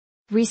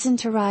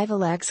Recent arrival !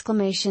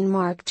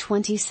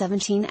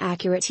 2017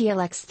 Acura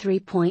TLX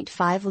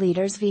 3.5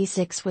 liters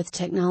V6 with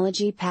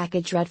technology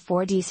package Red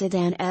 4D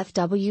sedan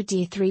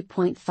FWD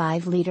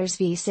 3.5 liters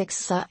V6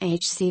 SA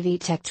HCV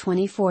Tech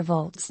 24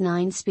 volts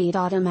 9-speed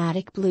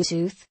automatic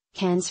Bluetooth,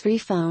 hands-free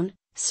phone,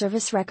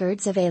 service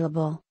records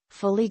available,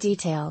 fully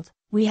detailed.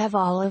 We have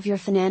all of your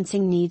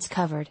financing needs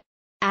covered.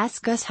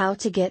 Ask us how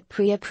to get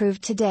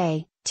pre-approved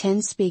today.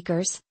 10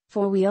 speakers,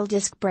 4-wheel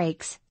disc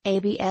brakes,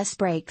 ABS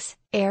brakes,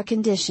 air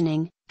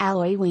conditioning,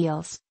 alloy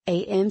wheels,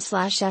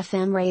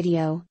 AM/FM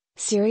radio,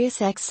 Sirius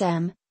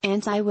XM,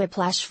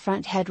 anti-whiplash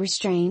front head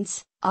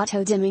restraints,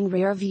 auto-dimming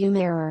rear view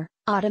mirror,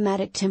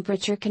 automatic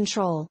temperature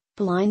control,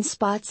 blind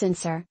spot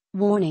sensor,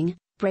 warning,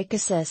 brake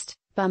assist,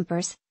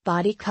 bumpers,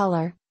 body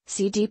color,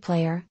 CD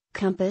player,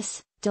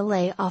 compass,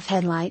 delay off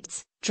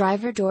headlights,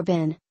 driver door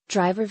bin,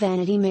 driver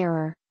vanity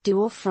mirror,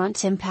 dual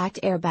front impact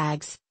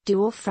airbags,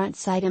 dual front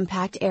side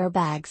impact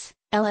airbags,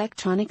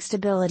 electronic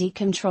stability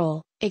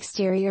control,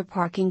 exterior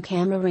parking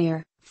camera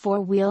rear,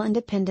 4-wheel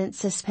independent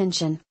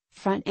suspension,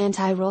 front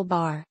anti-roll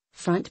bar,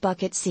 front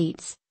bucket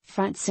seats,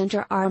 front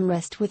center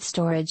armrest with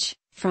storage,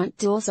 front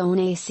dual zone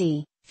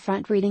AC,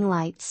 front reading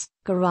lights,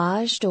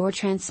 garage door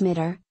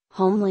transmitter,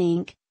 home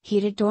link,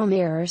 heated door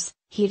mirrors,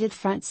 heated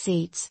front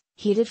seats,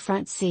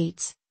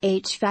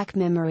 HVAC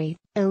memory,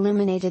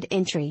 illuminated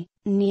entry,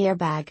 knee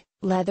airbag,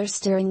 leather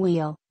steering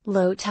wheel,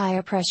 low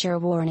tire pressure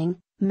warning,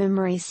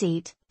 memory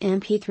seat,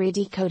 MP3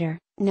 decoder,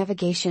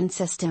 navigation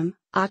system,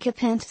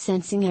 occupant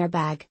sensing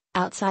airbag,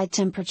 outside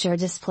temperature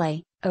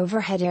display,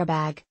 overhead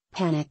airbag,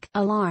 panic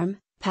alarm,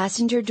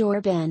 passenger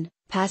door bin,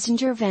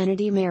 passenger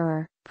vanity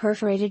mirror,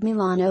 perforated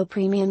Milano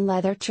premium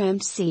leather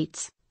trimmed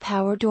seats,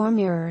 power door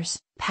mirrors,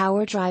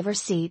 power driver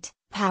seat,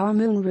 power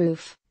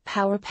moonroof,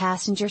 power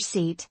passenger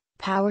seat,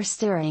 power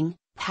steering,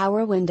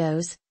 power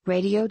windows,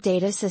 radio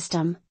data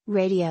system,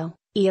 radio,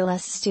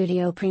 ELS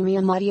Studio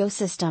premium audio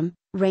system,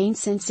 rain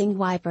sensing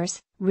wipers,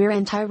 rear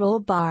anti-roll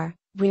bar,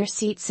 rear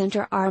seat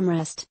center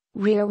armrest,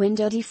 rear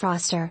window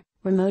defroster,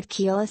 remote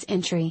keyless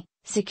entry,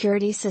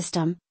 security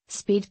system,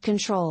 speed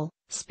control,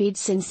 speed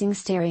sensing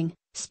steering,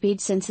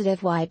 speed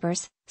sensitive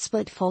wipers,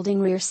 split folding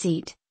rear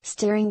seat,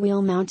 steering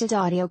wheel mounted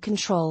audio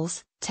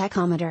controls,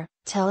 tachometer,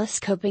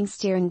 telescoping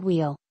steering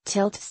wheel,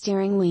 tilt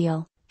steering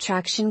wheel,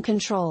 traction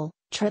control,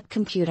 trip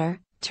computer,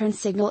 turn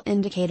signal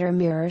indicator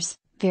mirrors,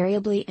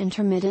 variably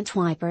intermittent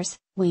wipers,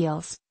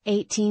 wheels,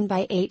 18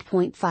 by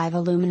 8.5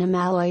 aluminum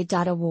alloy.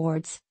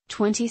 Awards,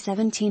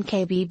 2017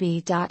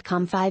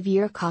 KBB.com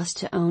 5-year cost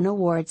to own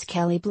awards.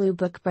 Kelley Blue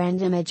Book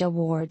Brand Image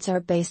Awards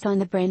are based on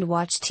the Brand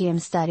Watch TM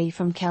study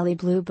from Kelley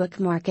Blue Book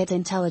Market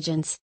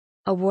Intelligence.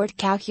 Award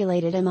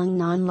calculated among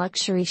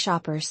non-luxury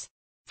shoppers.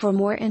 For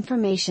more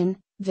information,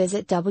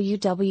 visit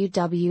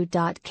www.kbb.com.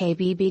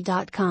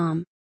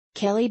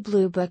 Kelley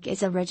Blue Book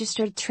is a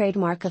registered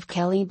trademark of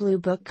Kelley Blue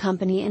Book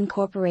Company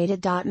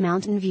Incorporated.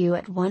 Mountain View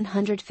at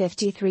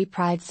 153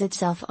 prides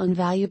itself on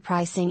value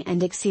pricing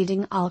and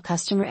exceeding all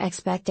customer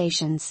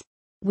expectations.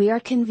 We are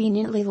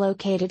conveniently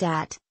located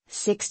at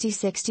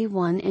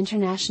 6061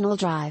 International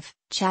Drive,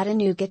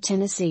 Chattanooga,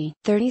 Tennessee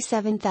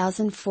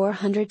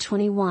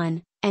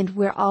 37421, and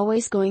we're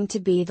always going to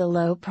be the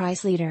low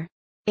price leader.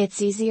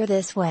 It's easier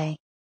this way.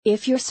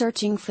 If you're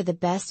searching for the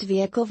best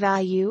vehicle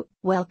value,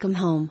 welcome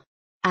home.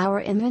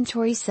 Our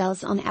inventory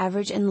sells on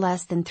average in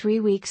less than 3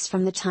 weeks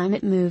from the time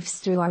it moves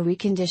through our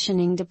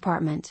reconditioning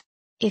department.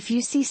 If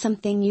you see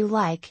something you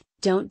like,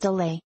 don't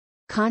delay.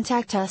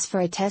 Contact us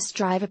for a test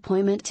drive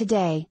appointment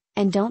today,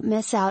 and don't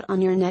miss out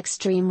on your next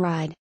dream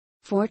ride.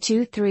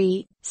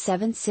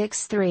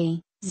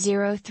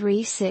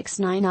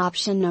 423-763-0369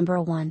 option number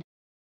 1.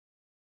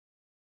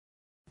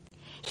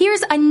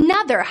 Here's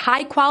another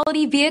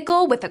high-quality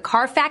vehicle with a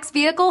Carfax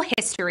Vehicle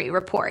History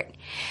Report.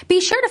 Be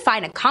sure to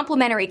find a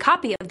complimentary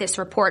copy of this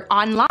report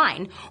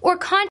online or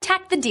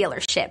contact the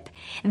dealership.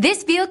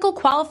 This vehicle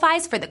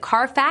qualifies for the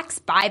Carfax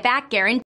Buyback Guarantee.